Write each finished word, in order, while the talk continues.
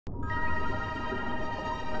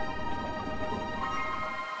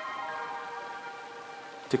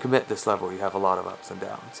To commit this level, you have a lot of ups and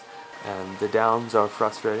downs. And the downs are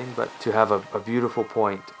frustrating, but to have a beautiful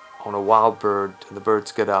point on a wild bird, and the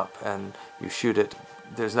birds get up and you shoot it,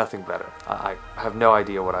 there's nothing better. I have no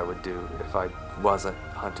idea what I would do if I wasn't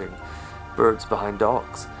hunting birds behind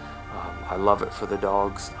dogs. I love it for the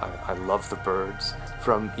dogs. I love the birds.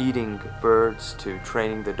 From eating birds to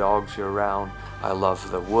training the dogs year-round, I love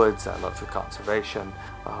the woods, I love the conservation.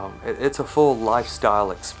 It's a full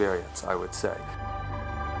lifestyle experience, I would say.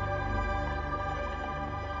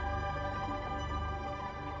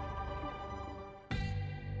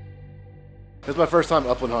 It was my first time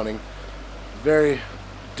upland hunting. Very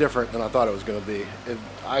different than I thought it was going to be.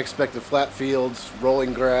 I expected flat fields,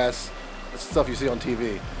 rolling grass, stuff you see on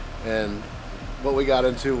TV. And what we got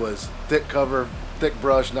into was thick cover, thick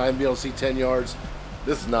brush, not even be able to see 10 yards.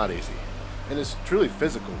 This is not easy. And it's truly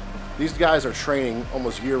physical. These guys are training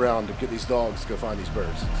almost year-round to get these dogs to go find these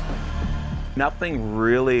birds. Nothing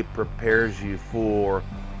really prepares you for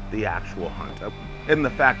the actual hunt, and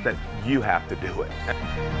the fact that you have to do it.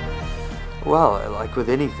 Well, like with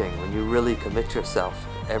anything, when you really commit yourself,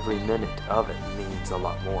 every minute of it means a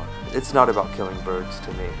lot more. It's not about killing birds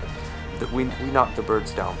to me. We knock the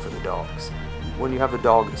birds down for the dogs. When you have a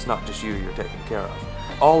dog, it's not just you're taking care of.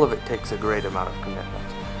 All of it takes a great amount of commitment.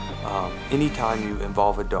 Anytime you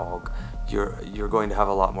involve a dog, you're going to have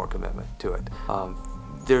a lot more commitment to it.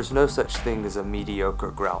 There's no such thing as a mediocre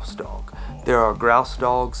grouse dog. There are grouse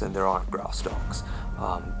dogs and there aren't grouse dogs.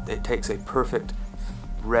 It takes a perfect,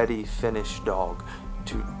 ready, finished dog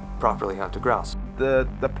to properly hunt a grouse.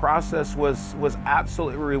 The process was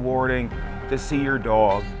absolutely rewarding to see your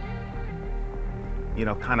dog, you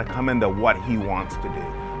know, kind of come into what he wants to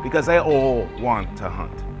do, because they all want to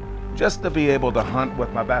hunt. Just to be able to hunt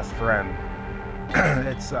with my best friend,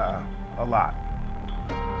 it's a lot.